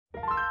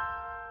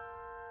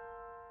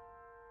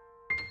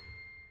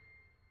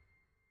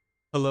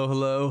Hello,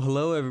 hello,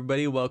 hello,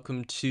 everybody.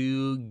 Welcome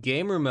to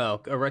Gamer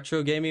Milk, a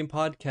retro gaming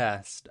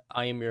podcast.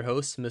 I am your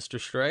host, Mr.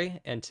 Stray,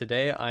 and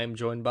today I am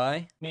joined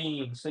by.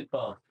 Me,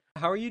 Sigma.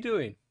 How are you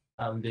doing?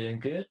 I'm doing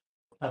good.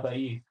 How about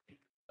you?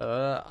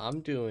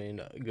 I'm doing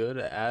good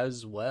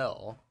as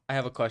well. I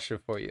have a question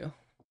for you.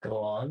 Go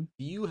on.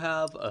 Do you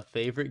have a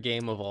favorite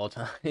game of all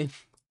time?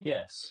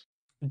 Yes.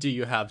 Do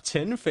you have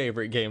 10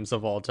 favorite games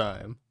of all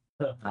time?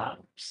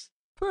 Perhaps.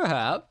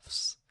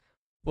 Perhaps.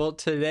 Well,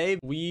 today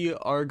we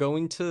are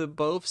going to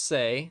both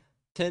say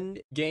 10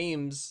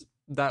 games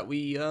that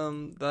we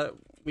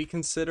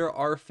consider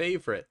our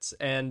favorites,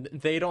 and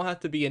they don't have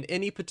to be in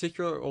any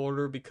particular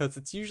order because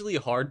it's usually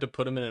hard to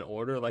put them in an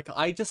order. Like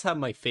I just have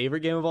my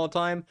favorite game of all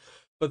time,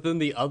 but then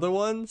the other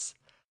ones,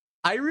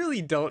 I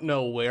really don't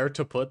know where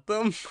to put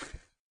them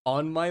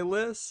on my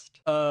list.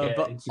 Yeah,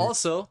 But it's just,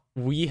 also,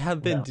 we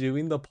have been no.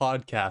 doing the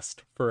podcast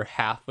for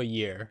half a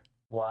year.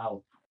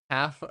 Wow.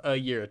 Half a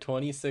year,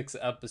 26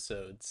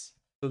 episodes.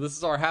 So this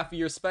is our half a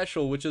year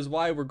special, which is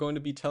why we're going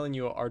to be telling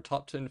you our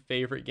top 10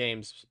 favorite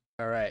games.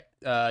 All right.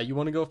 You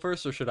want to go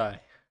first or should I?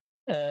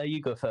 You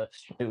go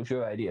first. It was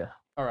your idea.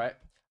 All right.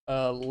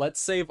 Let's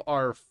save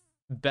our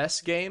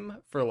best game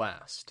for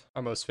last.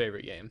 Our most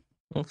favorite game.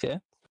 Okay.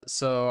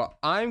 So,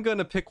 I'm going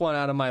to pick one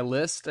out of my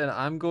list and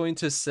I'm going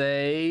to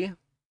say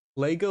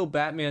Lego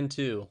Batman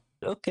 2.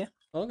 Okay.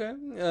 Okay.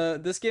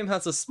 This game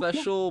has a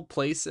special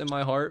place in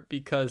my heart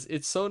because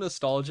it's so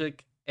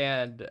nostalgic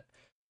and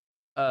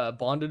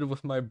bonded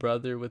with my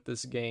brother with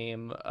this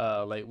game.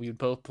 Like we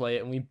both play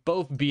it and we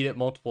both beat it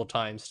multiple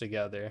times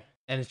together.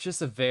 And it's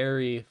just a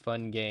very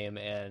fun game.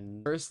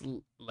 And first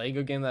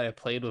Lego game that I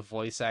played with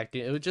voice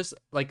acting, it was just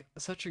like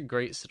such a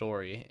great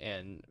story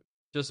and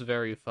just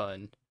very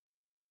fun.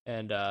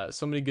 And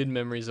so many good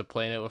memories of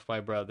playing it with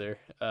my brother.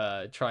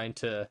 Trying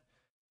to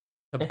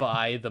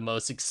buy the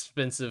most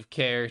expensive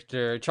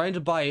character, trying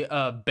to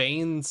buy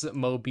Bane's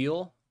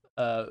mobile,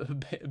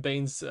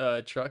 Bane's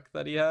truck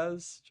that he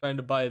has, trying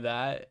to buy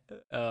that,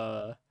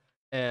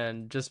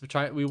 and just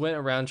trying. We went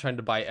around trying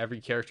to buy every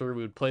character.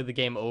 We would play the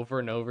game over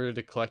and over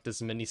to collect as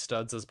many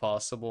studs as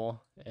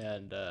possible,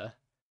 and yeah,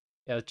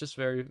 it's just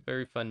very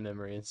very fun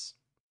memories.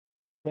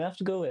 We have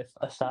to go with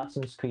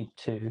Assassin's Creed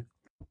 2.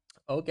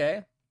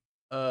 Okay,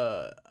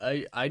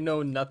 I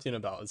know nothing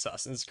about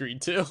Assassin's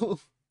Creed 2.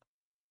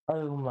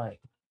 Oh my.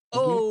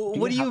 Oh, Do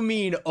what you do have you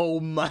mean? Oh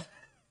my!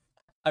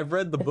 I've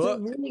read the It's a book.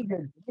 really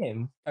good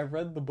game. I've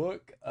read the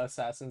book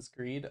Assassin's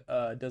Creed.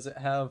 Does it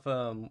have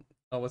oh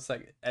what's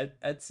that?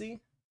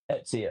 Etsy?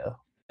 Ezio.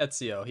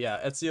 Ezio. Yeah,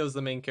 Ezio is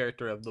the main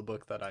character of the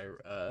book that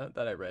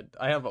I read.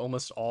 I have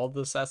almost all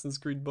the Assassin's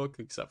Creed book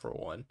except for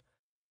one.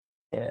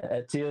 Yeah,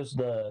 Ezio's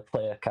the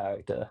player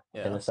character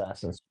in Yeah.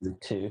 Assassin's Creed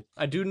 2.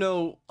 I do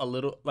know a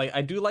little like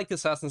I do like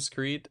Assassin's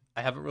Creed.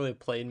 I haven't really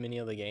played many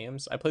of the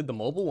games. I played the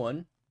mobile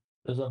one.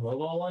 There's a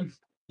mobile one?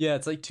 Yeah,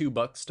 it's like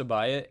 $2 to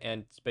buy it,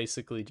 and it's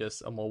basically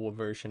just a mobile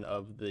version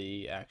of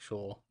the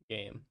actual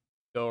game.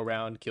 Go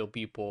around, kill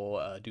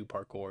people, do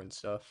parkour and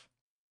stuff.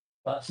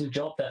 That's the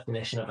job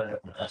definition of an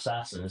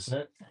assassin, isn't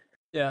it?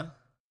 Yeah,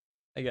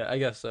 I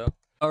guess so.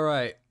 All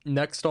right,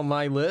 next on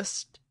my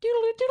list,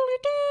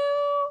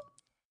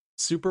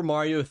 Super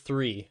Mario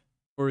 3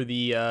 for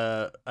the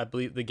I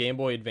believe the Game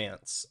Boy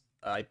Advance.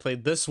 I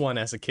played this one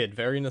as a kid,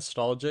 very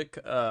nostalgic.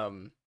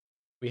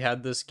 We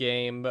had this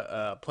game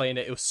playing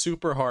it. It was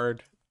super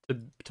hard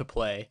to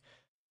play,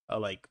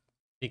 like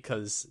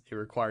because it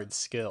required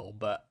skill,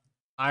 but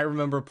I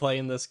remember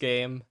playing this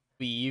game.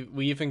 We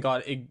even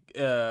got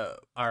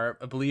our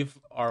I believe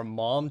our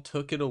mom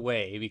took it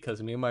away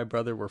because me and my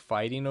brother were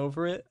fighting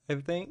over it, I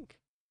think.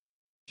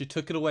 She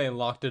took it away and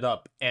locked it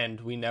up,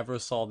 and we never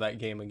saw that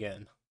game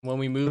again. When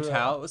we moved Bruh.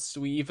 house,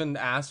 we even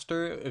asked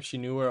her if she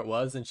knew where it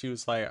was, and she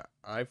was like,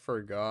 I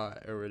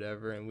forgot, or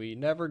whatever, and we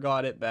never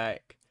got it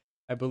back.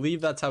 I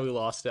believe that's how we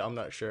lost it. I'm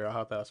not sure. I'll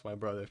have to ask my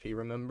brother if he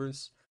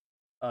remembers.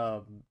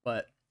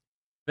 But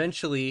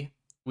eventually,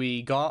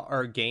 we got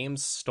our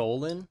games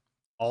stolen,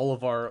 all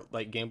of our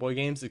like Game Boy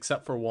games,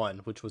 except for one,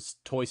 which was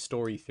Toy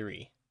Story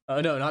 3.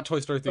 No, not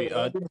Toy Story 3. Wait,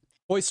 why didn't,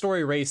 Toy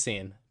Story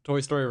Racing.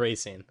 Toy Story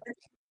Racing.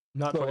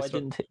 Not no, Toy why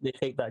Story. didn't they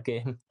take that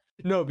game?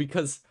 No,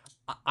 because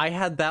I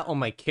had that on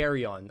my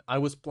carry-on. I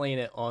was playing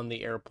it on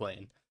the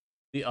airplane.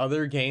 The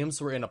other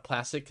games were in a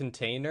plastic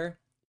container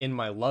in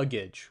my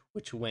luggage,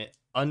 which went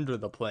under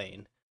the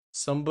plane.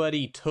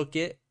 Somebody took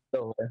it.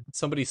 No.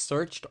 Somebody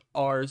searched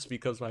ours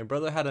because my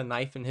brother had a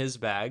knife in his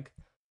bag,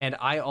 and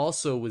I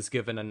also was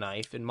given a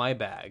knife in my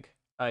bag.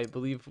 I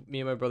believe me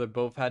and my brother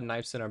both had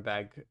knives in our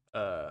bag.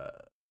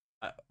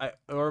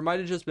 Or it might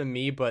have just been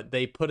me, but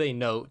they put a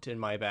note in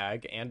my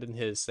bag and in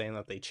his saying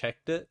that they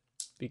checked it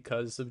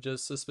because of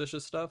just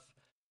suspicious stuff.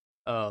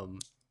 Um,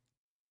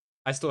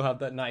 I still have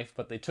that knife,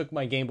 but they took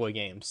my Game Boy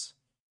games,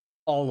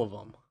 all of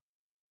them,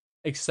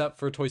 except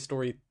for Toy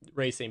Story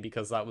Racing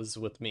because that was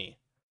with me.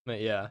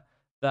 But yeah,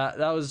 that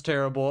was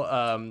terrible.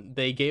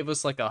 They gave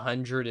us like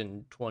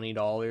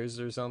 $120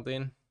 or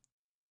something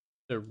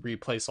to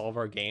replace all of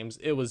our games.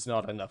 It was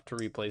not enough to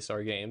replace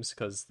our games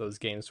because those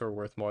games were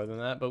worth more than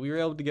that. But we were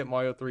able to get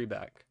Mario 3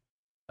 back.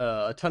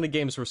 A ton of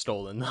games were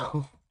stolen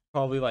though.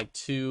 Probably like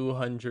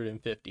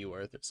 250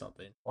 worth or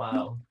something.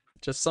 Wow.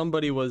 Just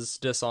somebody was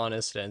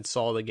dishonest and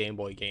saw the Game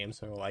Boy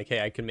games and were like,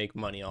 "Hey, I can make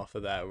money off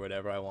of that or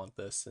whatever. I want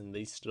this," and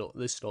they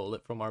stole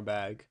it from our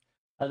bag.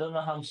 I don't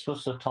know how I'm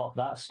supposed to top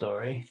that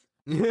story.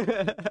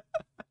 I'm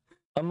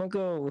gonna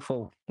go with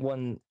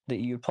one that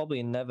you'd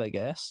probably never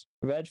guess.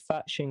 Red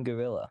Faction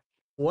Gorilla.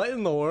 What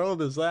in the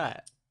world is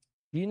that?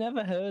 You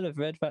never heard of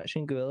Red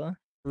Faction Gorilla?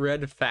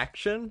 Red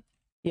Faction?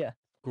 Yeah.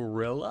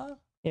 Gorilla?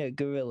 Yeah,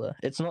 gorilla.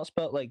 It's not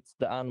spelled like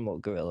the animal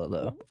gorilla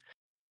though.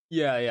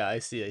 Yeah, I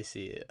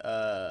see.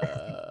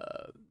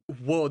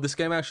 Whoa, this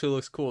game actually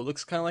looks cool. It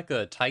looks kind of like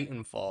a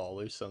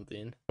Titanfall or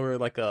something, or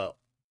like a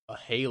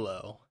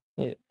Halo.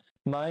 Yeah.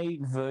 My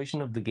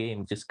version of the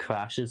game just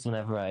crashes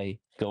whenever I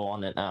go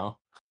on it now.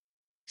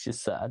 It's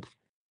just sad.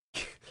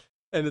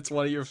 And it's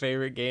one of your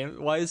favorite games.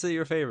 Why is it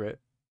your favorite?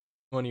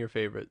 One of your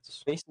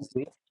favorites.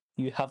 Basically,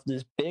 you have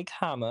this big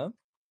hammer,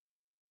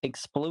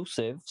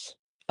 explosives,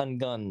 and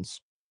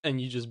guns. And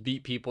you just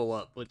beat people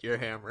up with your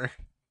hammer.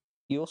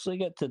 You also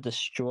get to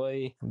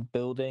destroy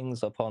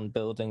buildings upon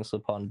buildings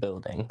upon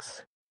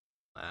buildings.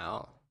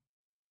 Wow.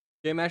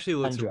 Game actually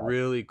looks And drive.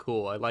 really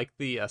cool. I like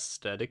the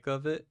aesthetic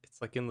of it.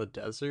 It's like in the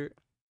desert.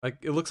 Like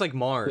it looks like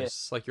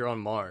Mars, like you're on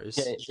Mars.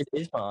 Yeah, it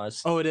is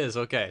Mars. Oh, it is.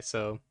 Okay,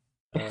 so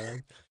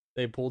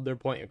they pulled their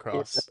point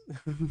across.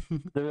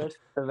 The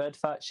Red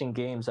Faction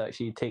games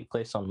actually take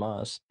place on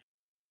Mars.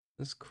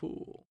 That's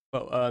cool.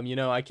 But you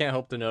know, I can't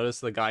help to notice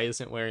the guy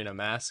isn't wearing a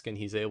mask and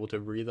he's able to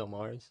breathe on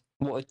Mars.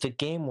 Well, it's a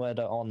game where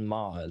they're on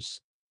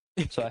Mars,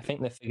 so I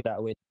think they figured out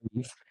a way to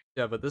breathe.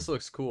 Yeah, but this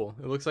looks cool.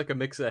 It looks like a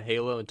mix of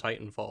Halo and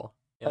Titanfall.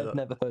 Yeah, I've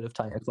never heard of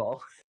Titanfall.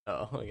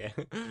 Oh, okay.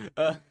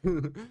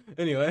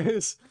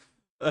 Anyways,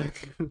 yeah,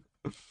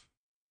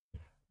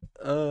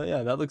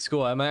 that looks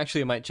cool. I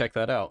might check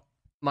that out.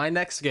 My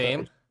next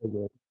game,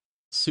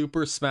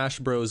 Super Smash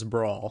Bros.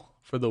 Brawl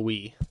for the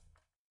Wii.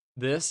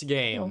 This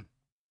game,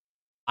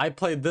 I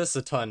played this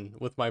a ton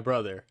with my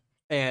brother,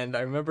 and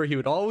I remember he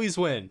would always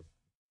win.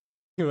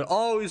 He would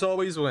always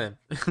win.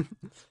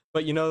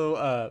 But you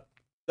know,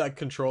 that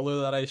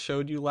controller that I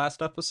showed you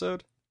last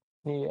episode?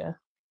 Yeah.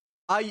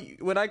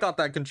 When I got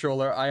that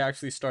controller, I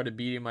actually started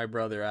beating my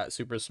brother at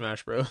Super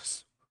Smash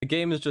Bros. The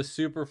game is just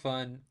super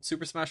fun.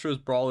 Super Smash Bros.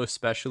 Brawl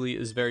especially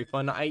is very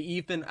fun. I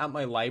even, at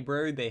my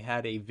library, they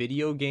had a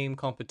video game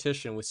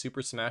competition with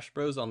Super Smash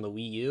Bros. On the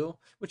Wii U,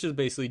 which is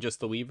basically just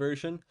the Wii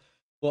version.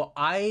 Well,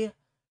 I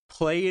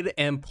played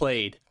and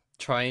played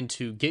trying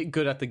to get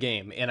good at the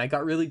game, and I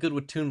got really good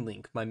with Toon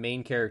Link, my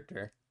main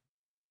character.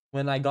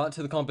 When I got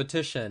to the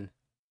competition,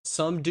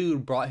 some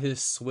dude brought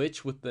his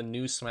Switch with the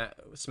new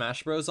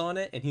Smash Bros on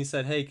it, and he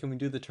said, "Hey, can we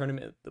do the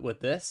tournament with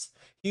this?"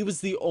 He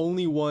was the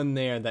only one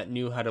there that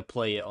knew how to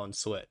play it on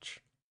Switch,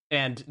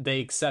 and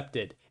they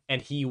accepted,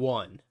 and he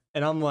won.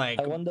 And I'm like,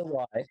 I wonder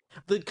why.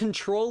 the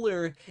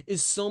controller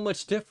is so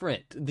much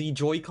different. The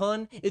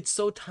Joy-Con, it's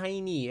so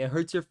tiny, it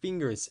hurts your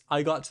fingers.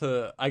 I got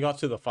to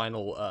the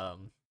final.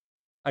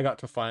 I got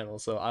to final,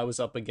 so I was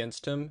up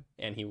against him,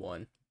 and he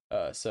won.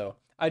 So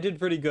I did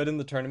pretty good in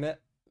the tournament.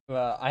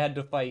 I had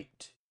to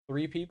fight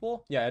 3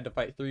 people. Yeah, I had to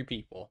fight 3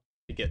 people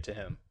to get to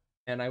him,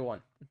 and I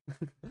won.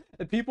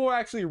 And people were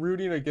actually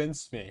rooting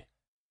against me.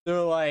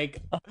 They're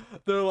like,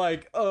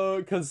 oh,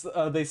 because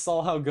they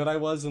saw how good I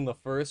was in the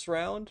first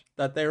round.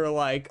 That they were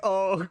like,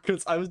 oh,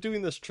 because I was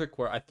doing this trick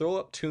where I throw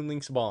up Toon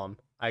Link's bomb,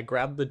 I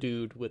grab the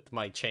dude with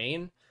my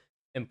chain,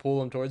 and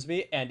pull him towards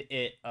me, and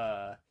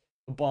the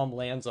bomb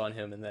lands on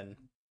him, and then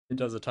it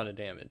does a ton of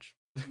damage.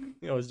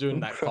 I was doing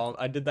that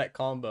I did that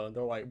combo, and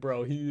they're like,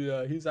 bro,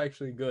 he's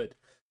actually good.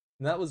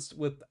 And that was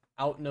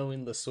without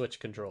knowing the Switch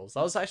controls.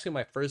 That was actually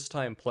my first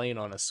time playing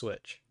on a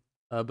Switch.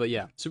 But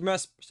yeah, Super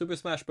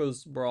Smash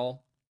Bros.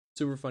 Brawl,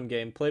 super fun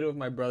game. Played it with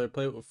my brother,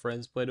 played it with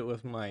friends, played it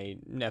with my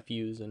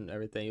nephews and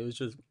everything. It was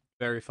just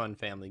very fun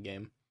family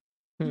game.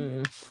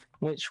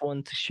 Which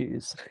one to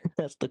choose?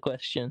 That's the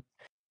question.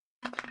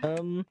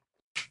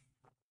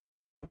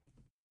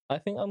 I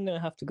think I'm gonna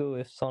have to go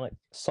with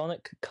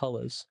Sonic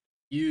Colors.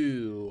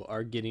 You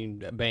are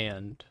getting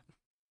banned.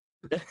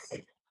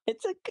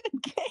 It's a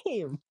good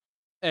game.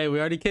 Hey,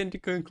 we already came to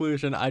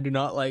conclusion. I do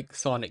not like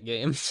Sonic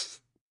games.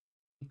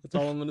 That's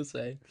all I'm gonna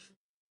say.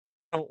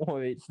 Don't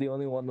worry, it's the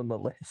only one on the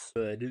list.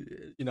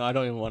 Good. You know, I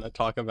don't even want to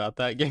talk about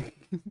that game.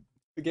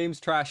 The game's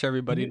trash,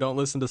 everybody. Don't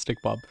listen to Stick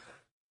Bob.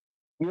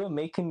 You were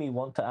making me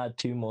want to add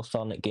 2 more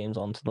Sonic games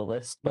onto the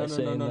list by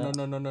saying that.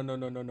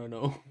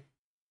 No.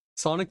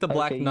 Sonic the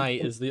Black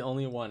Knight is the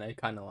only one I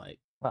kind of like.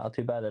 Wow,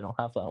 too bad I don't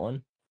have that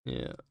one.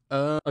 Yeah.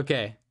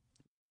 Okay.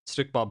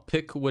 Stick Bob,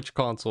 pick which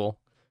console.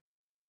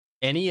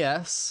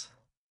 NES,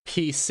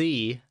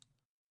 PC,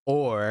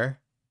 or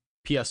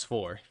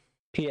PS4.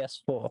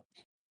 PS4.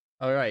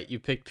 All right, you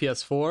picked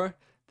PS4.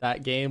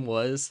 That game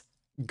was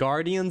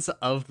Guardians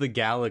of the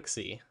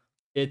Galaxy.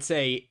 It's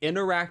a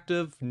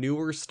interactive,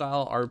 newer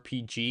style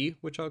RPG,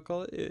 which I'll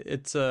call it.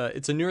 It's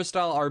a newer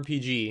style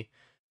RPG,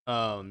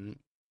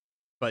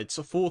 but it's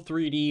a full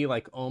 3D,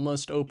 like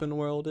almost open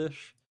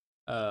world-ish.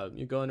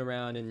 You're going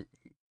around and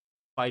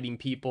fighting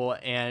people,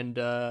 and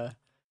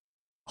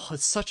Oh,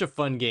 it's such a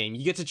fun game.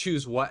 You get to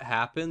choose what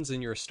happens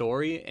in your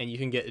story, and you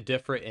can get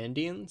different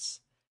endings.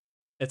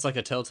 It's like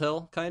a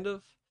Telltale kind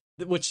of,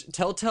 which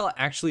Telltale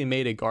actually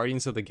made a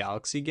Guardians of the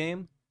Galaxy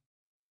game,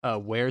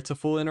 where it's a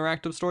full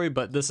interactive story,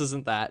 but this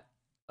isn't that.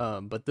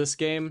 But this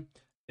game,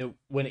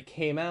 when it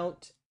came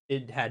out,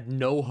 it had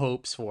no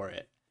hopes for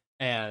it,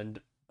 and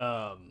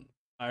I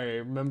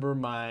remember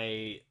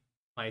my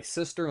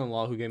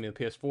sister-in-law who gave me the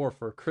PS4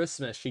 for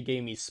Christmas. She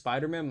gave me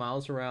Spider-Man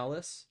Miles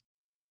Morales,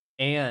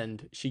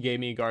 and she gave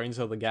me Guardians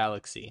of the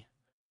Galaxy.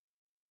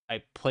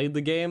 I played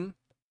the game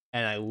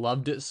and I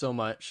loved it so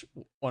much.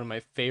 One of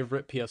my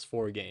favorite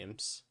PS4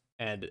 games,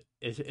 and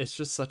it's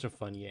just such a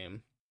fun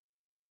game.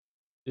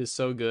 It is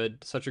so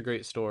good, such a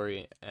great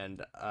story,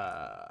 and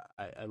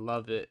I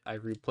love it. I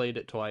replayed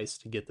it twice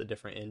to get the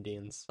different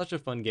endings. Such a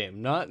fun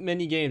game. Not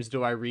many games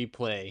do I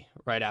replay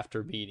right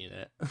after beating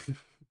it.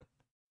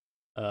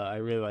 I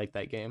really like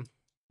that game.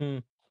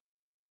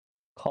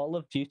 Call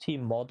of Duty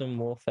Modern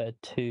Warfare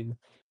 2.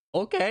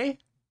 Okay.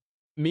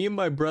 Me and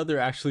my brother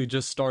actually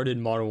just started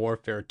Modern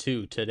Warfare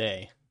 2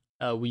 today.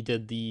 We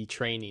did the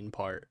training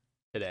part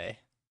today.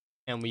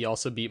 And we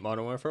also beat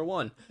Modern Warfare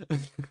 1.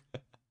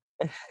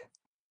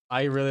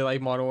 I really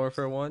like Modern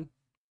Warfare 1.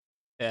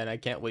 And I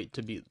can't wait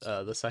to beat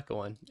the second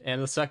one.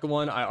 And the second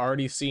one, I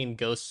already seen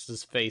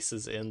Ghost's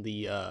faces in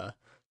the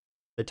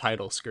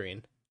title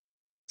screen.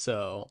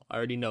 So I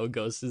already know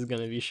Ghost is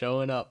gonna be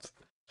showing up.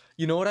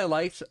 You know what I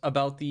liked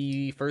about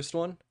the first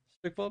one,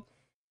 StickBob?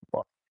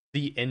 What?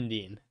 The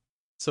ending.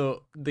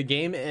 So the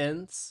game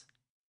ends.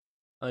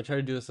 I try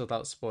to do this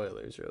without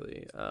spoilers,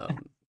 really. I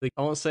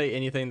won't say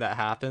anything that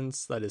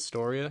happens that is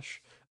storyish.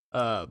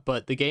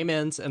 But the game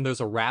ends and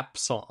there's a rap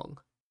song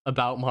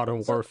about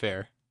Modern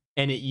Warfare.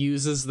 And it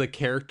uses the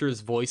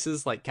characters'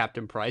 voices, like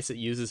Captain Price. It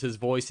uses his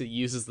voice. It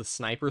uses the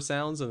sniper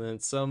sounds, and then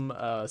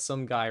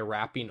some guy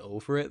rapping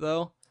over it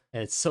though.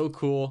 And it's so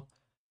cool.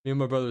 Me and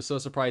my brother were so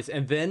surprised.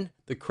 And then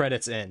the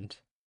credits end.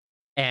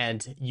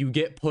 And you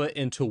get put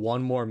into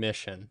one more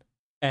mission.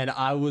 And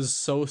I was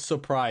so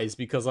surprised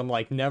because I'm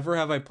like, never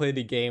have I played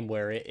a game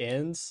where it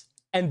ends.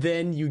 And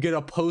then you get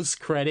a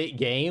post-credit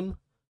game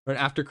or an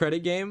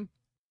after-credit game.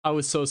 I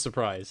was so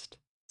surprised.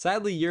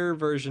 Sadly, your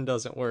version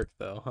doesn't work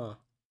though, huh?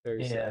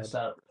 Very sad.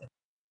 So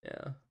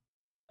Yeah.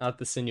 I'll have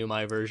to send you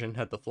my version.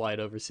 Had to fly it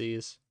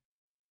overseas.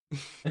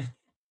 then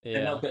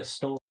Yeah. I'll get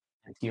stolen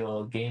with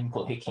your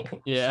gameplay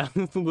game. Yeah,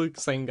 the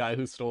same guy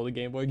who stole the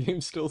Game Boy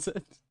game still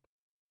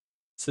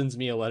sends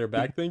me a letter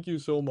back. Thank you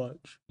so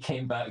much.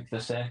 Came back the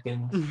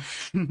second.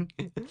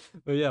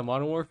 But yeah,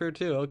 Modern Warfare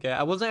 2. Okay,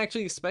 I wasn't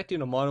actually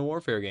expecting a Modern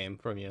Warfare game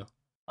from you.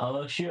 I'm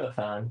a shooter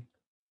fan.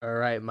 All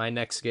right, my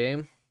next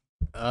game.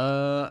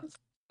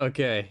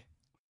 Okay.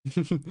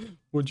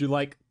 Would you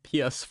like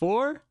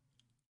PS4,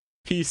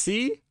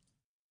 PC,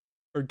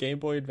 or Game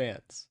Boy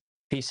Advance?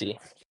 PC.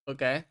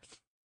 Okay.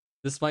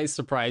 This might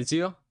surprise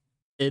you.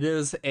 It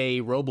is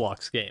a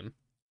Roblox game.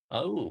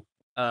 Oh,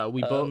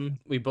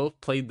 We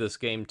both played this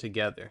game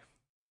together.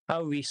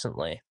 How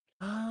recently?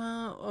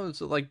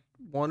 Was it like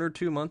 1 or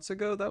 2 months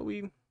ago that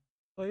we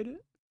played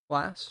it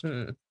last?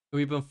 Hmm.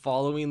 We've been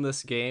following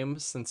this game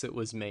since it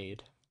was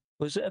made.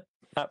 Was it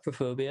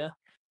Aprophobia?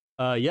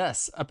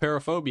 Yes,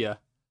 Apeirophobia.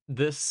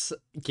 This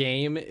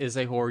game is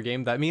a horror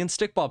game that me and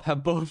Stickbob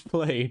have both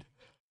played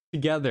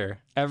together.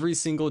 Every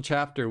single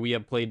chapter we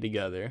have played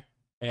together.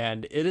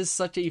 And it is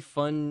such a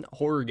fun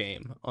horror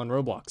game on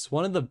Roblox.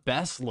 One of the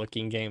best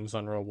looking games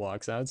on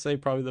Roblox. I would say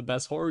probably the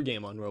best horror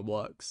game on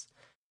Roblox.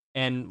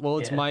 And, well,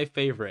 it's Yeah. my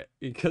favorite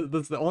because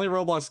it's the only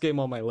Roblox game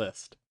on my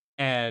list.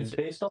 And it's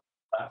based on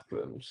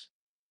Backrooms.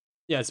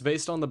 yeah, it's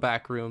based on the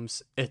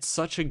Backrooms. It's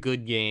such a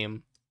good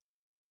game.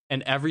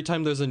 And every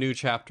time there's a new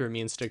chapter,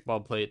 me and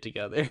Stickball play it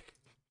together.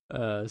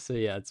 So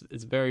yeah,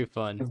 it's very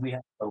fun.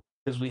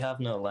 Because we have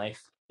no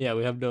life. Yeah,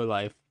 we have no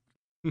life.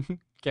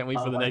 Can't wait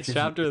for the life next is-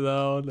 chapter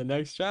though. The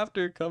next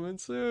chapter coming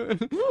soon.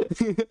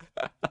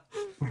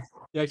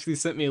 You actually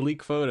sent me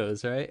leak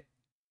photos, right?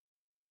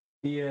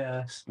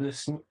 Yeah,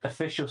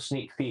 official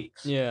sneak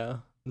peeks. Yeah.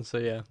 So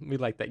yeah, we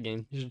like that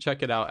game. You should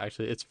check it out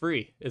actually. It's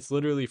free. It's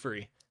literally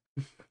free.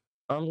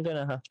 I'm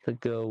gonna have to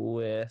go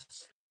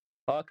with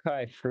Far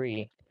Cry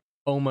 3.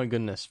 Oh my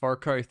goodness, Far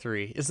Cry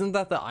 3. Isn't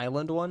that the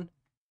island one?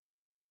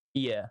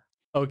 Yeah.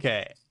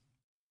 Okay.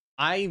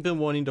 I've been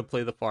wanting to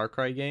play the Far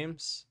Cry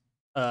games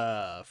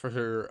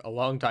for a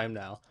long time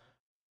now.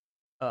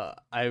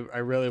 I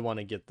really want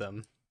to get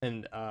them.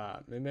 And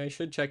maybe I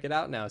should check it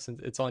out now since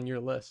it's on your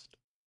list.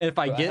 And if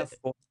I But get have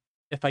four-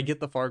 if I get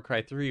the Far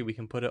Cry 3, we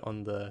can put it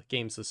on the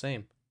games the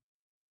same.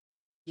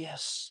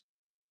 Yes.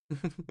 Do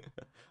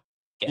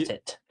Get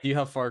it. you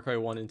have Far Cry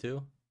 1 and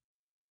 2?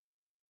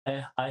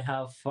 I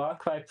have Far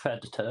Cry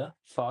Predator,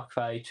 Far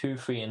Cry 2,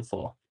 3, and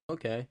 4.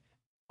 Okay.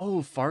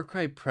 Oh, Far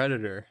Cry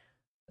Predator.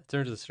 That's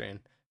interesting.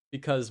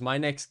 Because my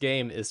next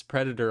game is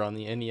Predator on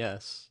the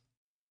NES.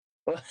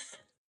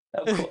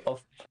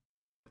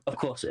 Of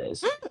course it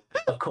is.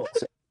 Of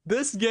course.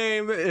 This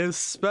game is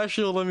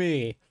special to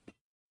me.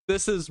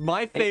 This is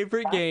my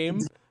favorite game.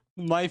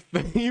 My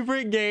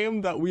favorite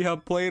game that we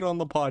have played on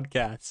the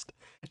podcast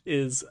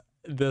is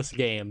this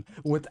game.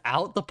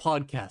 Without the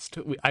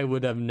podcast, I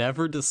would have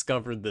never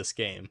discovered this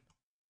game.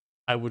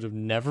 I would have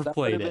never That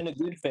would have played been it.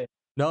 a good thing.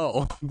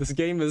 No, this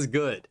game is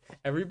good.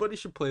 Everybody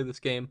should play this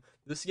game.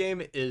 This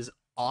game is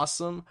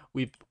awesome.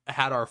 We've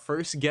had our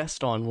first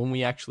guest on when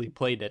we actually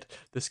played it.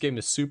 This game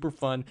is super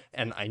fun,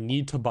 and I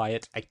need to buy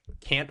it. I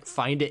can't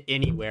find it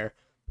anywhere.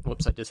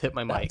 Whoops, I just hit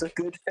my mic. That's a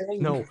good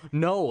thing.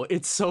 No,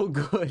 it's so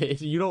good.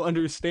 You don't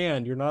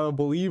understand. You're not a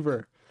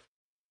believer.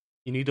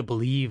 You need to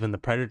believe in the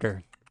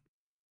Predator.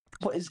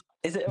 What is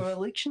it a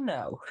religion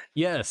now?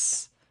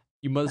 Yes,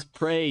 you must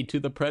pray to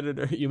the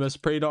Predator. You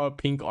must pray to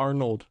Pink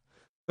Arnold.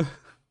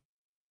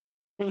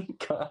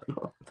 God.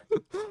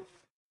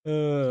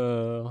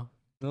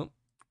 Nope.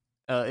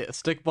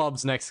 Stick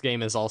Bob's next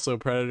game is also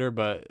Predator,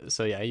 but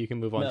so yeah, you can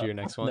move on to your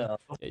next one. No,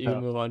 Yeah, you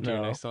can move on to your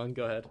no. next one.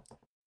 Go ahead.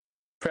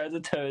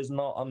 Predator is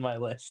not on my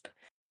list.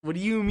 What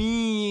do you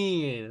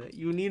mean?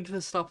 You need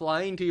to stop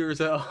lying to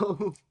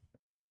yourself.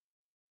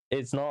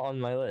 It's not on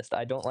my list.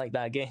 I don't like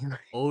that game.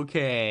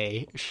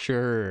 Okay,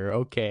 sure.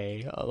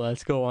 Okay,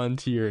 let's go on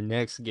to your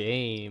next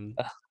game.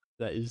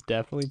 That is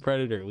definitely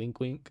Predator.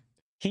 Wink, wink.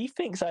 He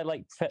thinks I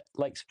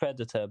likes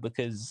Predator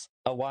because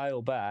a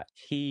while back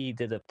he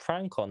did a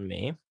prank on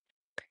me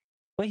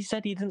where he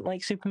said he didn't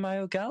like Super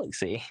Mario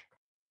Galaxy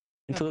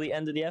until the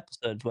end of the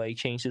episode where he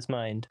changed his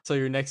mind. So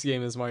your next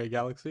game is Mario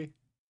Galaxy?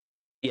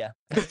 Yeah.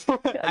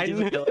 I,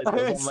 didn't realize it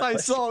was on my I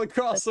list. saw the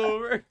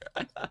crossover.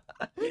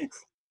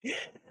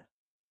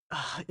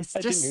 It's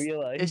I just didn't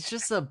realize. it's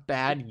just a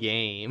bad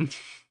game.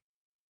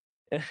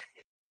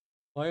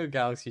 Mario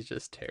Galaxy is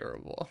just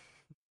terrible.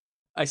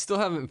 I still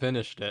haven't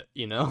finished it,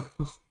 you know?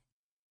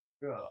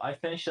 Bro, I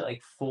finished it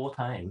like 4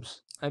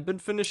 times. I've been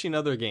finishing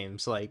other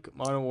games like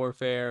Modern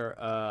Warfare.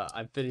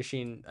 I finished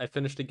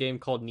a game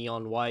called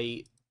Neon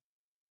White.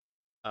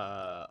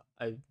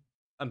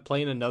 I'm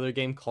playing another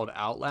game called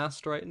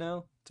Outlast right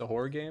now. It's a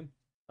horror game.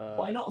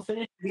 Why not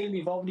finish the game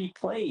you've already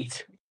played?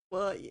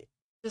 Well,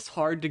 it's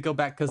hard to go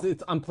back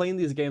because I'm playing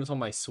these games on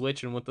my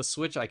Switch, and with the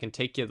Switch, I can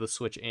take the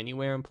Switch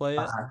anywhere and play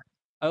it.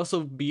 I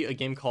also beat a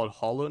game called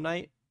Hollow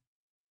Knight,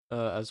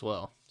 as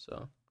well.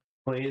 So.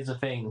 Well, here's the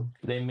thing: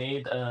 they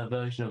made a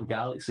version of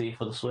Galaxy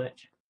for the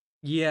Switch.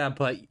 Yeah,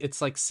 but it's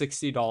like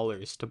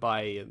 $60 to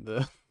buy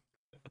the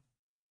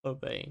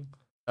thing.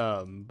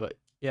 But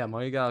yeah,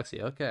 Mario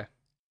Galaxy. Okay,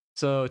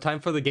 so time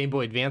for the Game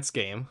Boy Advance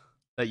game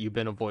that you've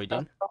been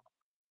avoiding.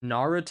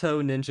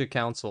 Naruto Ninja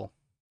Council.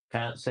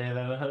 Can't say I've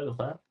ever heard of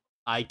that.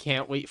 I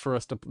can't wait for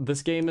us to.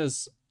 This game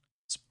is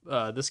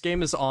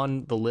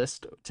on the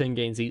list 10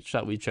 games each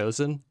that we've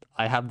chosen.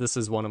 I have this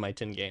as one of my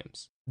 10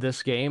 games.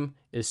 This game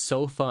is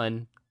so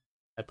fun.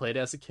 I played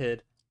it as a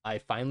kid. I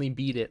finally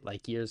beat it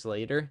like years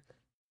later.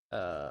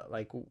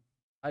 Like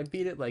I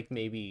beat it like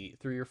maybe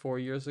 3 or 4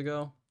 years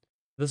ago.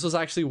 This was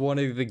actually one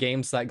of the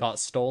games that got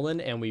stolen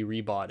and we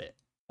rebought it.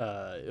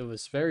 It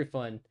was very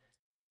fun.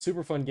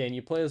 Super fun game.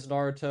 You play as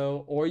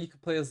Naruto, or you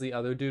could play as the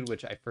other dude,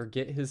 which I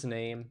forget his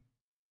name.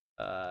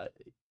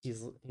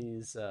 He's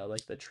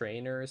like the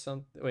trainer or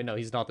something. Wait, no,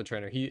 he's not the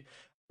trainer. I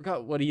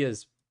forgot what he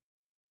is.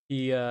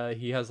 He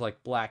has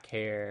like black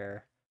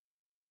hair.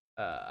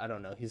 I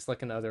don't know. He's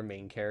like another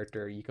main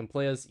character. You can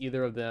play as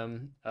either of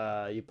them.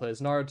 You play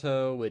as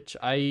Naruto, which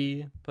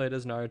I played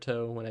as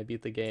Naruto when I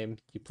beat the game.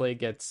 You play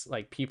against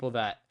like people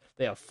that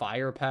they have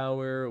fire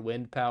power,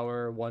 wind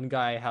power. One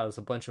guy has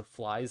a bunch of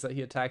flies that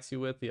he attacks you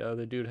with. The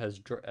other dude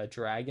has a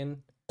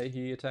dragon that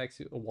he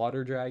attacks you, a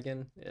water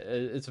dragon.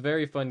 It's a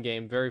very fun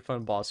game, very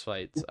fun boss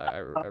fights. I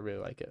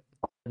really like it.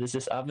 There's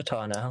this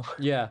avatar now.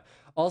 Yeah.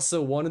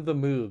 Also, one of the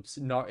moves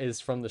is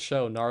from the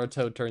show.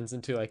 Naruto turns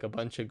into like a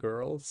bunch of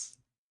girls.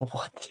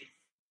 What?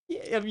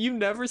 Yeah, have you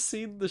never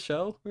seen the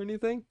show or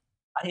anything?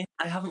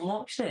 I haven't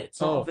watched it.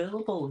 It's not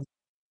available.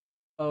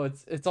 Oh,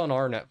 it's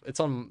on it's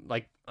on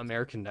like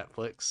American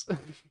Netflix.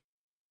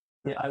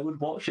 Yeah, I would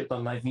watch it,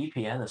 but my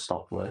VPN has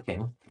stopped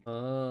working.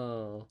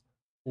 Oh.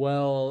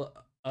 Well,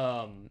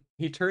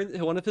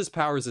 one of his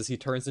powers is he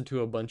turns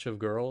into a bunch of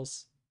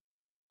girls,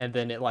 and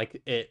then it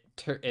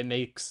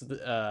makes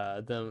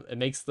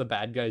the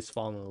bad guys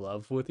fall in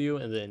love with you,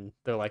 and then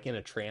they're like in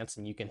a trance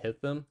and you can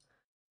hit them.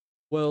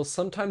 Well,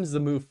 sometimes the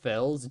move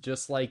fails,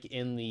 just like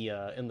in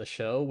the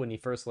show when he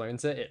first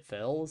learns it, it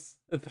fails.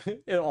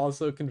 It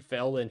also can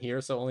fail in here,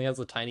 so it only has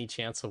a tiny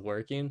chance of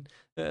working.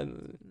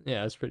 And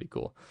yeah, it's pretty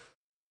cool.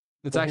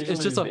 It's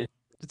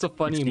a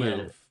funny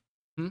move.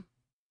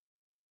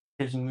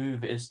 His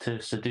move is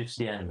to seduce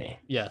the enemy.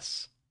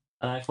 Yes.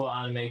 And I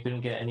thought anime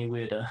couldn't get any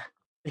weirder.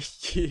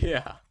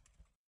 Yeah.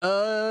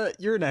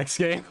 Your next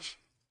game.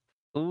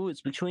 Oh,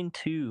 it's between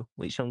two.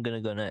 Which I'm gonna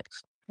go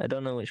next? I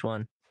don't know which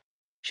one.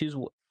 Choose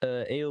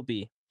A or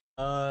B.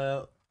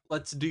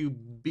 Let's do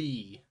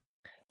B.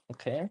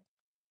 Okay.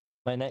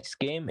 My next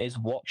game is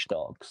Watch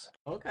Dogs.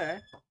 Okay.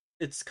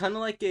 It's kind of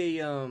like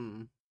a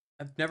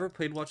I've never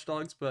played Watch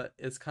Dogs, but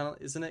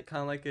isn't it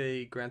kind of like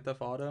a Grand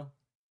Theft Auto?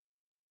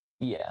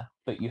 Yeah,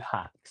 but you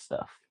hack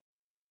stuff.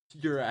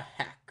 You're a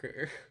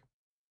hacker.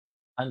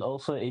 And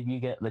also, if you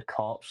get the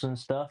cops and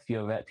stuff,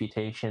 your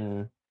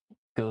reputation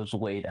goes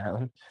way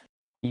down.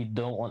 You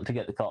don't want to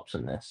get the cops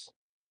in this.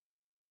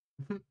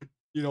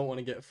 You don't want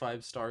to get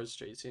 5 stars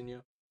chasing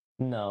you.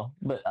 No,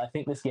 but I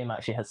think this game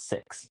actually has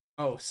 6.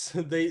 Oh,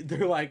 so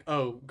they're like,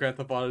 oh, Grand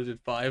Theft Auto did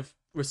 5.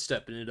 We're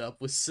stepping it up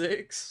with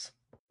 6.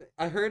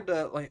 I heard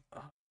what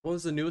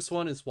was the newest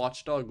one? Is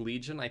Watchdog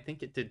Legion. I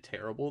think it did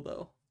terrible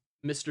though.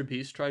 Mr.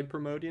 Beast tried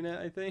promoting it,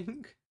 I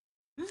think.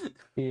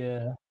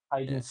 Yeah,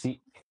 hide Yeah. and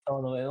seek.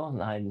 Oh no, it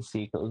wasn't hide and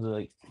seek. It was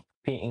like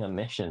painting a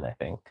mission, I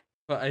think.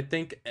 But I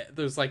think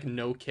there's like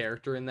no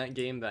character in that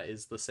game that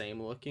is the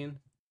same looking.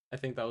 I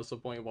think that was the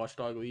point of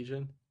Watchdog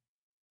Legion.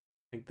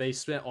 I think they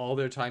spent all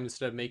their time,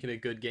 instead of making a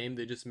good game,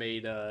 they just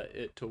made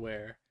it to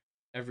where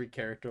every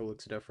character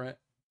looks different.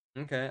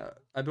 Okay,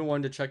 I've been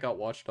wanting to check out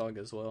Watchdog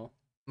as well.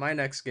 My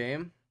next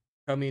game,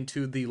 coming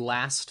to the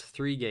last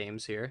 3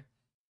 games here.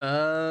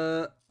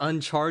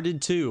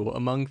 Uncharted 2: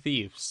 Among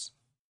Thieves.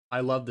 I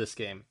love this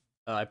game.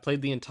 I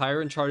played the entire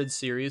Uncharted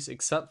series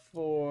except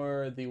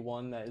for the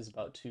one that is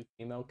about 2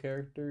 female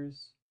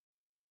characters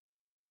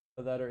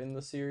that are in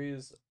the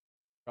series.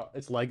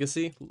 It's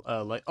Legacy.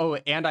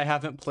 And I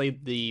haven't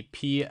played the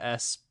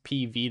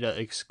PSP Vita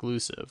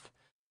exclusive.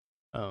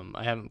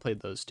 I haven't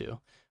played those 2,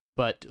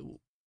 but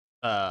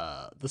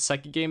the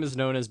second game is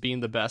known as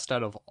being the best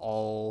out of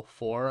all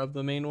 4 of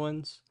the main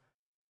ones,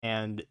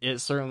 and it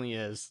certainly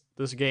is.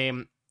 This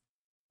game,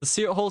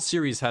 the whole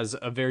series has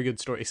a very good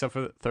story, except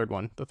for the third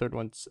one. The third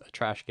one's a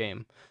trash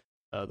game.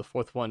 The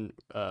fourth one,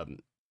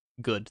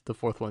 good. The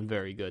fourth one,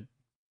 very good.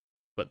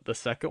 But the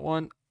second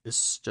one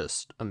is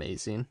just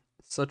amazing.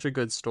 Such a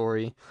good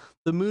story.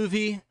 The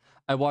movie,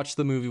 I watched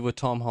the movie with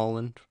Tom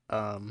Holland.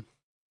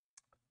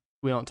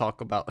 We don't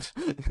talk about.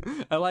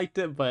 I liked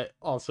it, but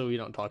also we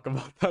don't talk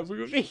about that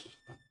movie.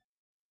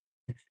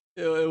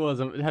 It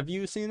wasn't. Have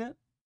you seen it?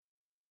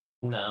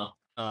 No.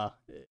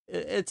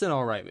 It's an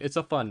alright. It's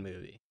a fun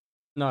movie.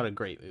 Not a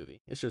great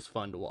movie. It's just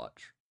fun to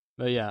watch.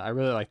 But yeah, I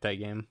really like that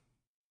game.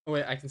 Oh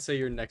wait, I can say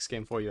your next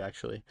game for you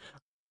actually.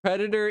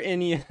 Predator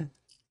Inia.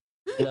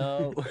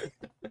 No.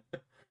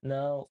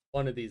 No.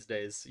 One of these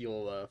days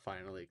you'll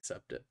finally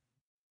accept it.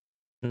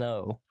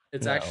 No.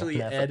 It's No, actually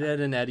never. Ed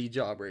and Eddie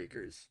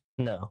Jawbreakers.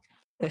 No.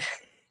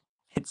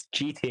 It's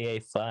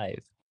GTA 5.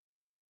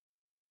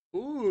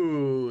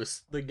 Ooh,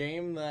 the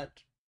game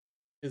that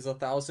is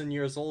 1,000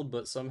 years old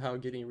but somehow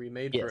getting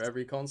remade for Yes.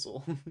 every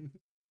console.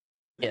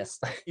 Yes.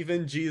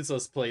 Even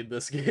Jesus played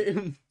this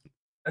game.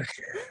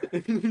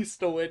 He's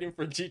still waiting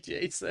for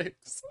GTA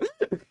 6.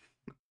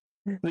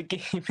 The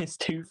game is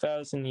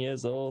 2,000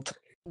 years old.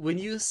 When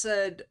you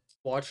said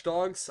Watch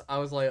Dogs, I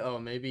was like, oh,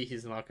 maybe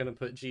he's not going to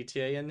put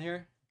GTA in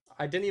here.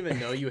 I didn't even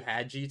know you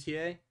had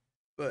GTA,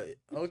 but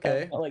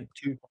okay. I've got like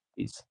 2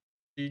 copies.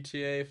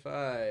 GTA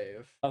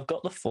 5. I've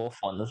got the 4th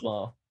one as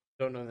well.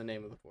 Don't know the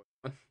name of the 4th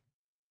one.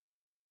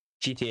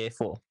 GTA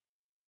 4.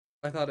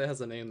 I thought it has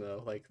a name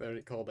though, like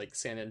they're called like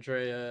San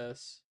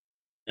Andreas.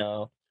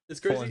 No. It's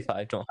 4 crazy. and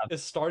 5 don't have. It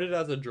started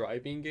as a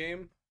driving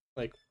game,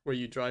 like where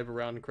you drive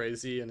around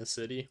crazy in a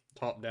city,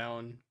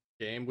 top-down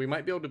game. We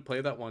might be able to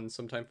play that one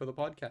sometime for the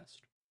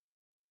podcast.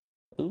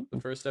 Ooh. The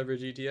first ever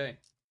GTA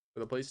for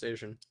the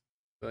PlayStation.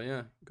 But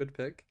yeah, good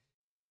pick.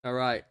 All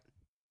right.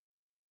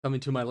 Coming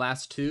to my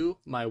last 2,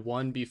 my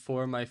one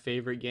before my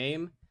favorite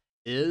game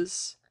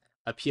is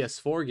a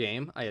PS4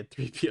 game. I had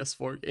 3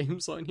 PS4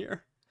 games on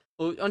here.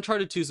 Well,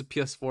 Uncharted 2 is a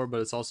PS4, but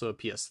it's also a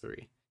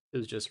PS3. It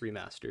was just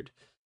remastered.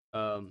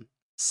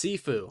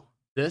 Sifu.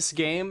 This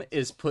game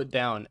is put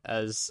down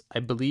as, I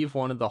believe,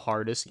 one of the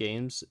hardest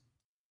games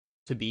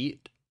to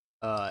beat.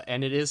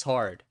 And it is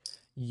hard.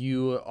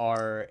 You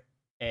are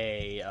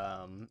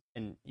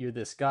and you're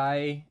this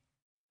guy,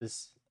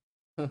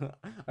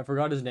 I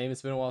forgot his name.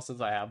 It's been a while since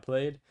I have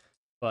played,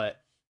 but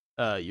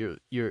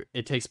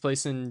it takes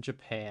place in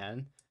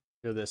Japan.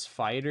 You're this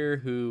fighter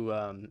who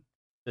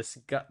this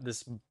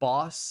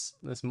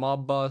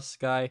mob boss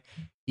guy,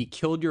 he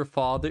killed your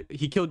father,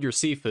 he killed your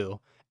Sifu,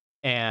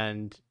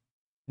 and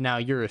now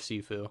you're a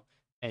Sifu,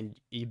 and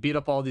you beat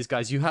up all these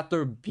guys. You have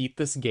to beat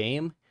this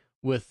game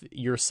with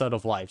your set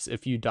of lives.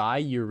 If you die,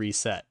 you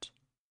reset.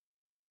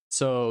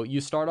 So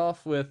you start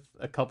off with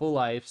a couple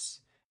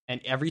lives,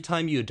 and every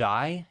time you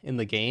die in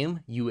the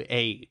game, you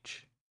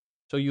age.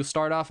 So you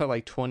start off at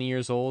like 20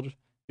 years old,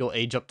 you'll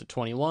age up to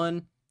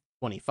 21,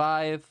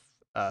 25,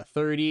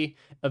 30.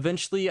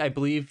 Eventually, I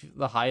believe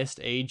the highest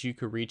age you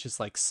could reach is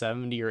like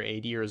 70 or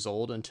 80 years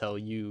old until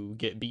you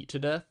get beat to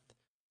death.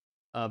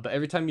 But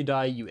every time you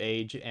die, you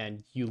age,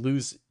 and you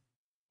lose.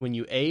 When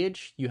you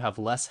age, you have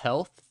less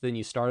health than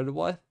you started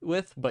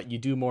with, but you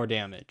do more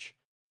damage.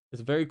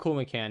 It's a very cool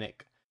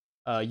mechanic.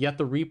 You have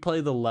to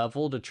replay the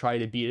level to try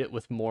to beat it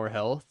with more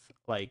health.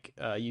 Like,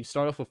 you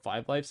start off with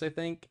 5 lives, I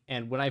think,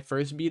 and when I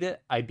first beat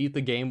it, I beat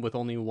the game with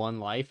only 1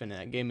 life, and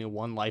it gave me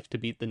 1 life to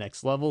beat the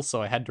next level,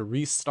 so I had to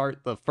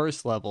restart the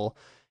first level,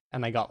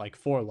 and I got like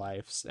 4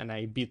 lives, and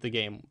I beat the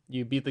game.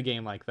 You beat the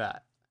game like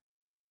that.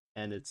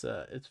 And it's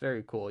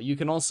very cool. You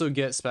can also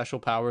get special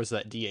powers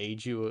that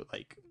de-age you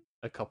like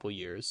a couple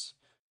years.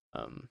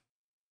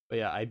 But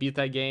yeah, I beat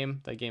that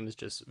game. That game is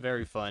just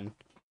very fun.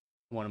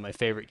 One of my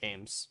favorite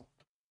games.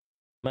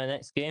 My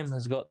next game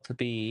has got to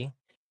be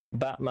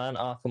Batman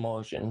Arkham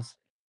Origins.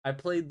 I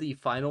played the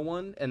final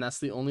one, and that's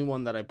the only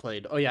one that I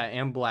played. Oh yeah,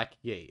 and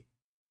Blackgate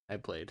I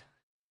played.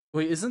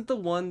 Wait, isn't the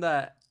one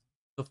that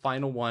the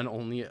final one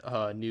only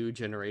new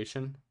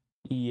generation?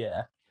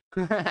 Yeah.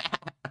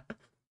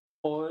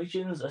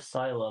 Origins,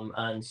 Asylum,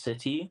 and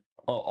City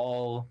are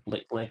all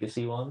like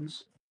legacy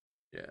ones.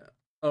 Yeah.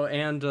 Oh,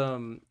 and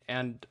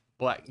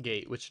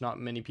Blackgate, which not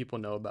many people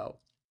know about.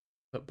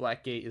 But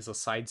Blackgate is a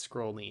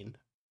side-scrolling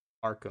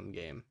Arkham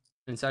game,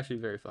 and it's actually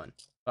very fun.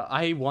 But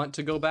I want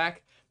to go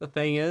back. The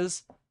thing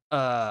is,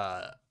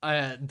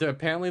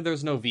 apparently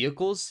there's no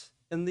vehicles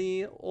in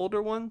the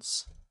older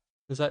ones.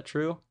 Is that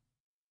true?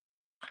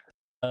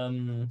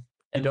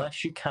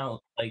 Unless you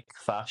count like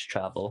fast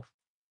travel.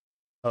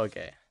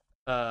 Okay.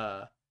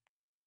 I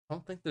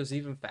don't think there's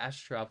even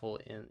fast travel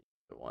in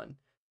the one.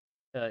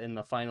 In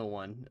the final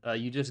one,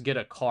 you just get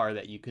a car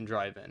that you can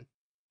drive in.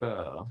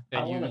 Bro,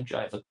 And I you- want to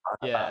drive a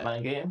Yeah.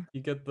 Batman game.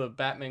 You get the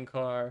Batman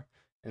car,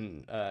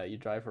 and you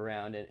drive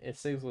around, and it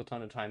saves a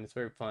ton of time. It's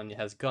very fun. It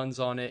has guns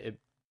on it.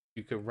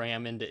 You can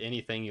ram into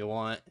anything you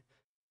want.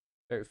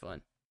 Very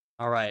fun.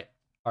 All right,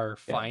 our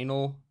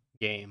final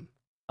game.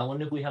 I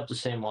wonder if we have the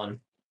same one.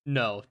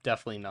 No,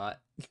 definitely not.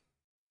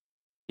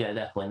 Yeah,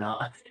 definitely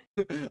not.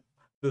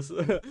 This,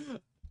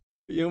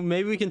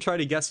 maybe we can try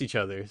to guess each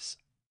other's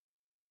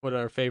what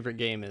our favorite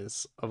game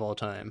is of all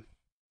time.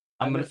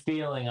 I'm gonna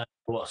feeling I know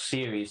what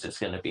series it's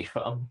gonna be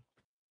from.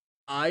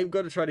 I'm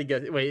gonna try to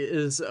guess. Wait,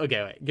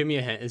 give me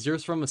a hint. Is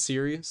yours from a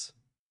series?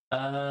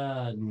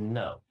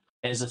 No.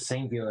 It's a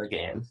singular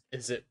game.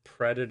 Is it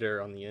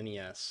Predator on the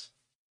NES?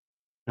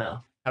 No.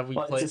 Have we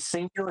Well, played? it's a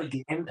singular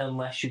game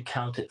unless you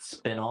count its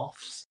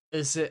spin-offs.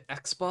 Is it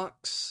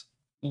Xbox?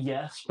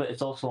 Yes, but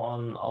it's also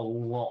on a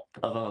lot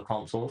of other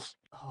consoles.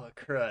 Oh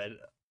crud.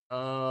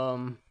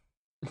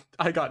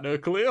 I got no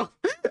clue.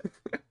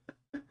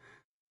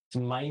 It's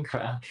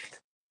Minecraft.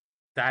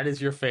 That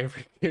is your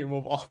favorite game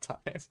of all time.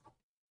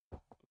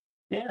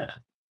 Yeah.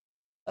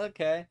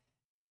 Okay.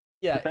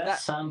 Yeah, The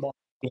best sandbox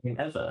game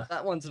ever.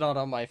 that one's not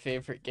on my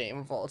favorite game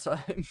of all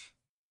time.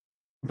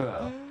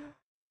 Bro.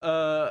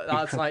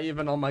 That's not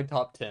even on my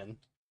top 10.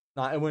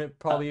 It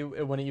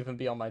wouldn't even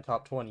be on my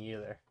top 20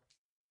 either.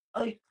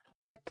 I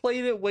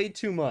Played it way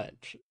too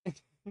much.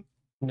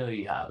 No,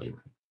 you haven't.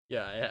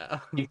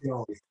 Yeah. You can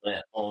always play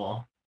it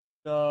more.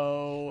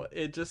 No,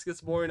 it just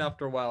gets boring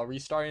after a while.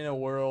 Restarting a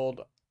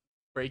world,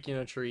 breaking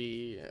a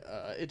tree.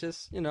 It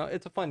just,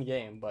 it's a fun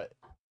game, but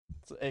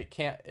it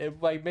can't.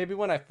 Like maybe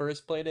when I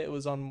first played it, it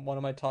was on one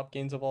of my top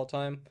games of all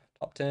time,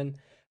 top 10.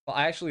 But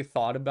I actually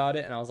thought about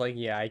it, and I was like,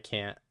 yeah, I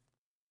can't.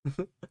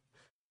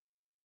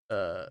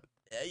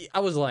 I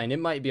was lying. It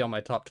might be on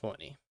my top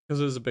 20 because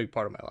it was a big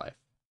part of my life.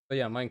 But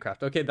yeah,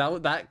 Minecraft. Okay,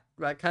 that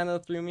kind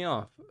of threw me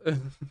off.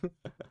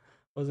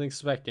 Wasn't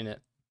expecting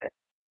it.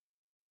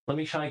 Let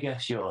me try and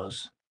guess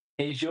yours.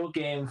 Is your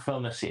game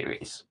from a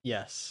series?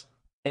 Yes.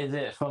 Is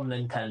it from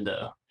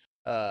Nintendo?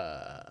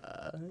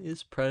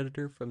 Is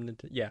Predator from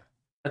Nintendo? Yeah.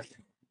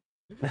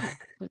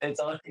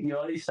 You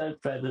already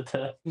said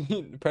Predator.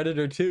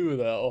 Predator 2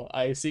 though.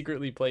 I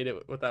secretly played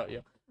it without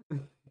you.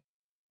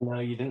 No,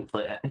 you didn't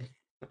play it.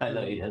 I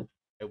know you didn't.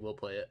 I will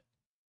play it.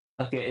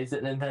 Okay, is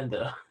it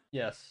Nintendo?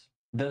 Yes.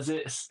 Does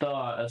it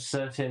star a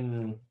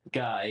certain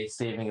guy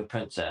saving a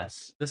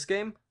princess? This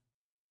game?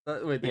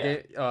 Wait, the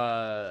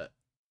Yeah. game?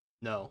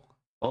 No.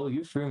 Oh,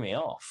 you threw me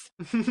off.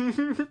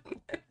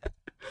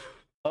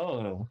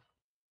 Oh,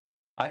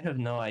 I have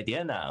no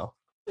idea now.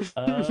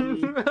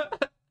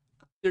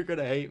 You're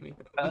gonna hate me.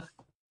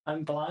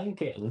 I'm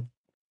blanking.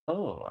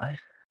 Oh, I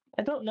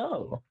don't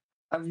know.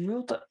 I've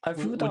ruled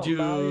Would out you-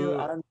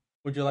 Mario and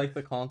Would you like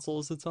the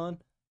consoles it's on?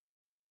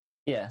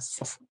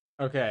 yes.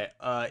 Okay,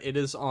 it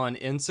is on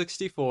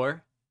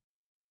N64,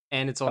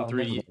 and it's on Oh,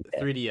 never mind.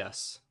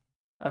 3DS.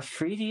 A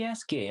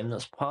 3DS game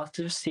that's part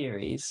of a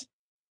series,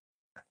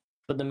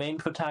 but the main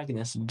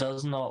protagonist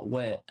does not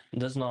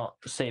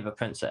save a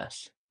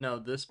princess. No,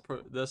 this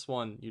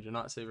one you do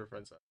not save a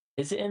princess.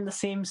 Is it in the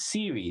same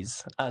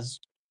series as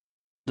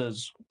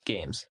those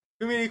games?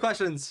 Too many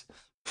questions.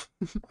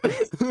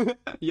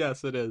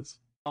 Yes, it is.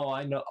 Oh,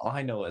 I know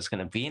what it's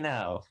gonna be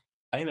now.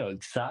 I know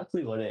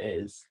exactly what it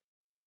is.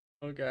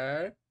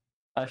 Okay.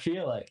 I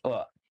feel like,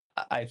 well,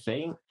 I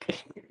think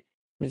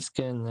it's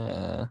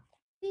gonna.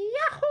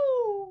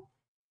 Yahoo!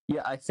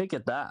 Yeah, I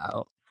figured that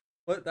out.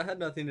 What? That had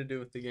nothing to do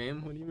with the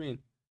game. What do you mean?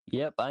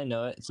 Yep, I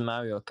know it. It's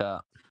Mario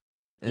Kart.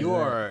 You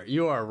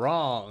are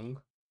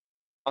wrong.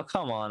 Oh,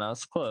 come on, I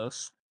was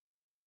close.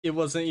 It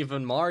wasn't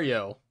even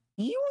Mario.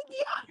 You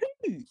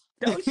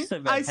that was just a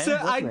red I pen, said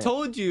I wasn't it?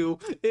 told you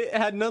it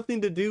had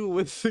nothing to do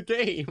with the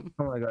game.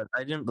 Oh my god,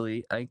 I didn't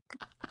believe.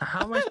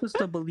 How am I supposed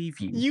to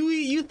believe you?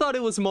 You thought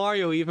it was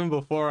Mario even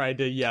before I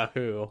did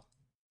Yahoo.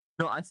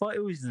 No, I thought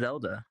it was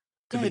Zelda.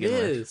 To Yeah, it begin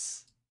with.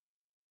 is.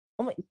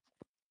 Oh my.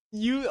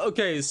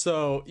 Okay,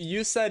 so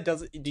you said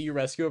do you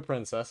rescue a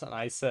princess? And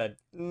I said,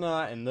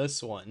 not in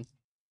this one.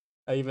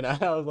 I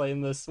was like,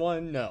 in this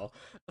one, no.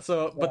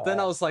 So, but then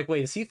I was like,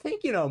 wait, is he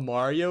thinking of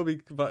Mario?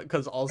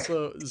 Because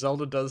also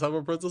Zelda does have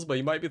a princess, but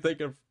you might be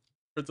thinking of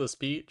Princess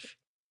Peach.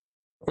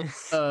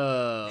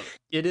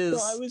 It is.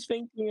 No, I was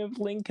thinking of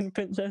Link and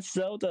Princess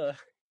Zelda.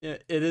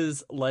 It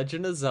is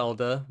Legend of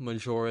Zelda: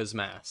 Majora's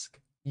Mask.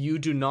 You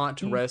do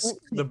not risk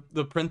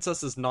the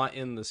princess is not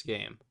in this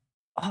game.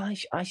 Oh,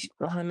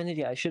 I'm an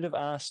idiot. I should have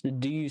asked,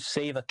 do you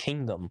save a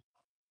kingdom?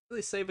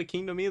 Really save a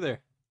kingdom either.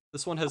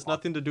 This one has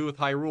nothing to do with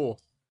Hyrule.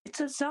 It's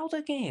a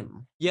Zelda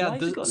game. Yeah, Why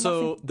has it got nothing so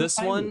to do with this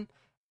Hyrule? one,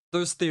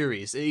 there's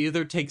theories. It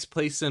either takes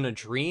place in a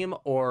dream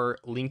or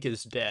Link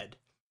is dead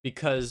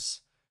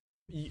because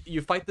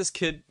you fight this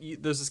kid.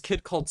 There's this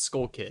kid called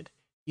Skull Kid.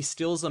 He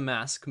steals a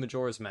mask,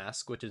 Majora's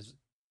Mask, which is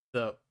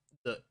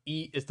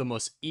is the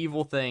most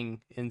evil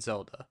thing in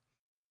Zelda.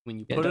 When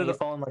you Yeah, put don't it, you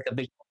fall in like a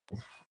big.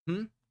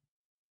 Hmm?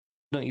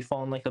 Don't you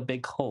fall in like a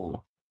big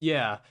hole?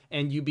 yeah,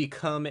 and you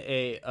become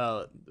a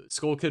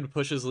Skull Kid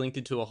pushes Link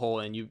into a hole,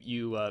 and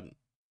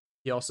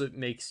he also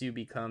makes you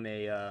become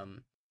a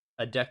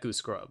Deku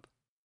Scrub.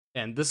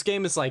 And this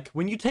game is like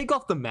when you take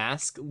off the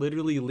mask,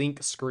 literally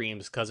Link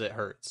screams because it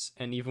hurts,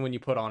 and even when you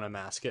put on a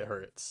mask, it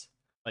hurts.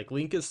 Like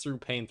Link is through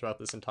pain throughout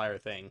this entire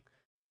thing.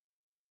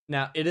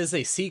 Now it is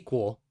a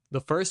sequel.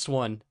 The first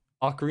one,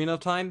 Ocarina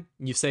of Time,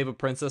 you save a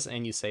princess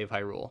and you save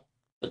Hyrule.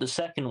 But the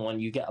second one,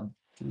 you get a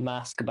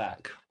mask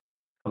back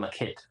from a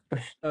kid.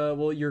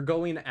 Well, you're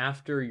going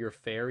after your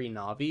fairy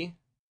Navi,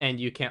 and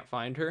you can't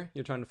find her.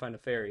 You're trying to find a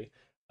fairy.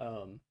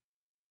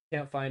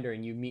 Can't find her,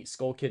 and you meet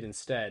Skull Kid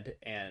instead.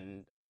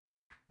 And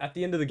at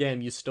the end of the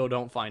game, you still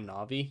don't find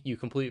Navi. You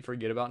completely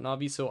forget about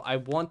Navi. So I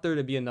want there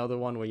to be another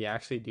one where you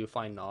actually do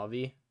find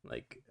Navi.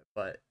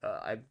 But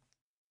I'm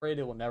afraid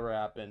it will never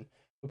happen.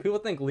 But people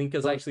think Link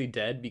is actually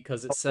dead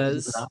because it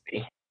says.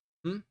 Navi.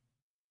 Hmm?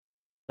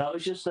 That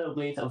was just a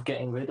way of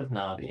getting rid of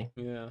Navi.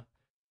 Yeah.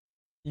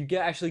 You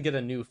actually get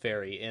a new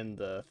fairy in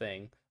the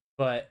thing,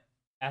 but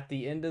at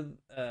the end of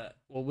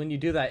when you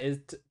do that,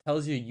 it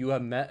tells you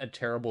have met a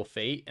terrible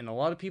fate, and a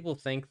lot of people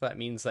think that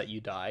means that you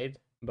died.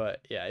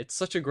 But yeah, it's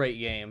such a great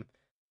game.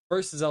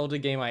 First Zelda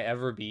game I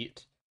ever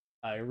beat.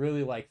 I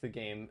really like the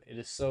game. It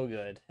is so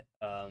good.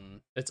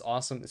 It's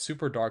awesome. It's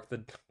super dark.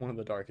 One of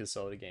the darkest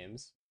Zelda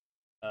games.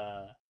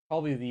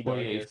 Probably the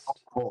Where you darkest.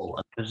 fall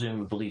and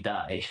presumably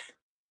die.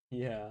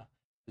 Yeah.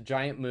 The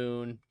giant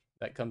moon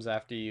that comes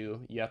after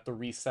you. You have to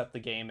reset the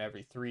game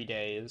every 3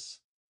 days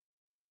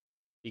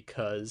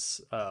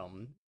because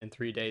in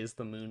 3 days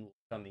the moon will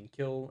come and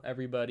kill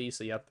everybody,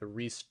 so you have to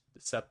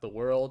reset the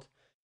world.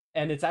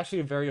 And it's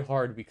actually very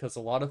hard because a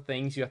lot of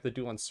things you have to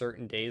do on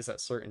certain days at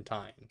certain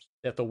times.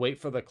 You have to wait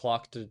for the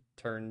clock to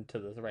turn to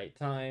the right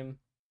time.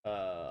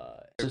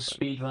 It's a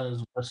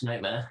speedrunner's worst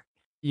nightmare.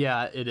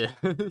 Yeah, it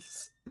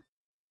is.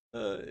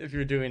 If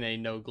you're doing a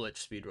no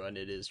glitch speedrun,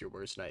 it is your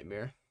worst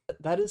nightmare.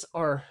 That is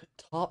our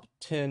top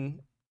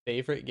 10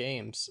 favorite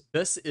games.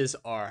 This is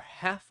our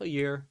half a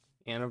year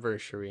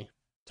anniversary.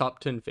 Top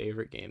 10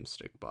 favorite games,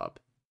 Stick Bob.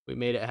 We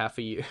made it half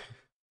a year.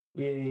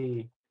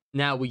 Yay.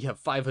 Now we have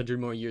 500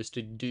 more years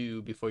to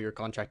do before your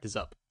contract is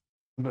up.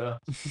 Bro.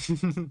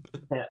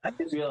 Yeah, I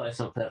just realized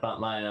something about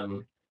my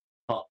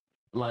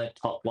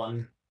top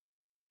one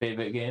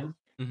favorite game.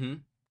 Mm-hmm.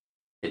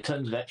 It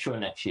turns retro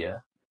next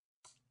year.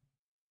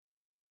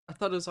 I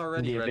thought it was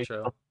already The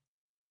retro.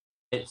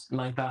 It's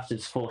Minecraft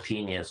is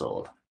 14 years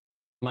old.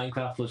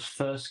 Minecraft was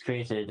first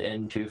created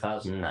in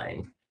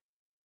 2009,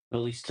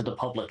 released to the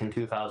public in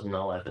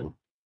 2011.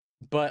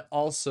 But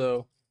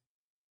also,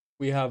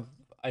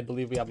 I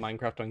believe we have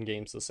Minecraft on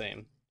games the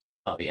same.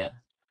 Oh yeah,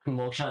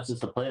 more chances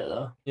to play it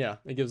though. Yeah,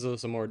 it gives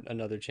us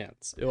another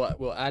chance.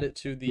 We'll add it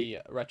to the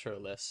retro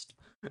list.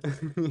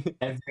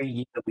 Every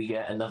year we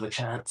get another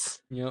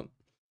chance. Yep.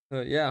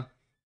 Yeah.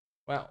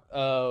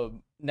 Wow.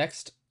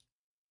 Next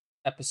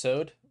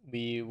episode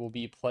we will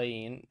be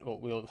playing.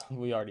 Well,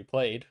 we already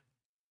played,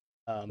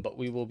 but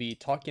we will be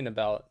talking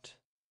about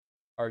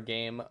our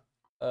game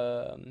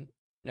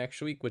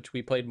next week, which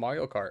we played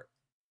Mario Kart.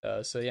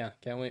 So yeah,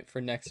 can't wait for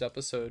next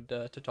episode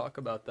to talk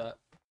about that.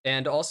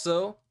 And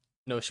also,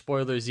 no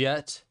spoilers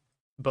yet,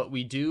 but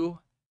we do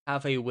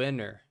have a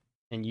winner,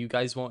 and you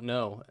guys won't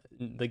know.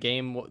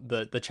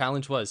 The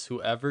challenge was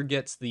whoever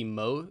gets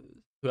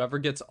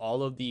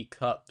all of the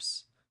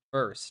cups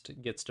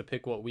first gets to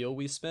pick what wheel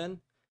we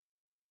spin.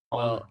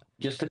 Well,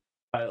 just to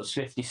clarify, it was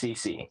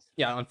 50cc.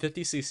 Yeah, on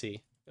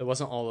 50cc. It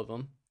wasn't all of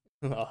them,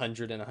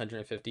 100 and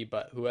 150,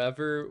 but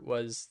whoever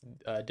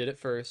did it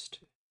first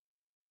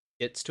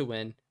gets to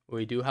win.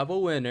 We do have a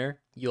winner.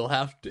 You'll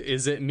have to.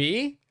 Is it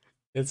me?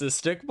 Is it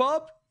Stick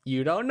Bob?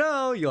 You don't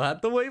know. You'll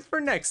have to wait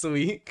for next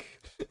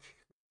week.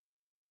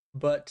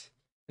 But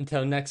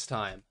until next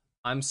time,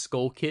 I'm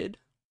Skull Kid.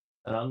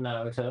 And I'm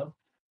Naruto.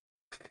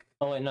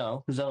 Oh wait,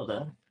 no,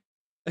 Zelda.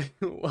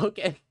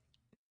 Okay.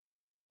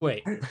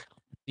 Wait.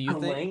 Do you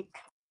think? Link?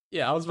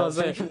 Yeah, I was about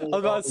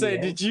to say.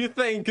 Yeah. Did you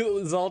think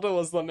Zelda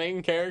was the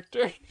main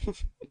character?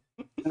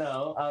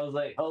 No, I was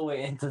like, oh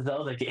wait, it's a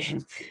Zelda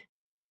game.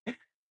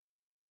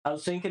 I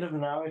was thinking of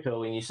Naruto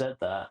when you said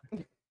that.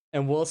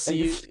 And we'll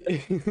see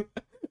you.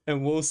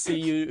 And we'll see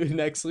you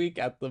next week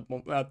at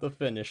the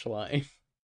finish line.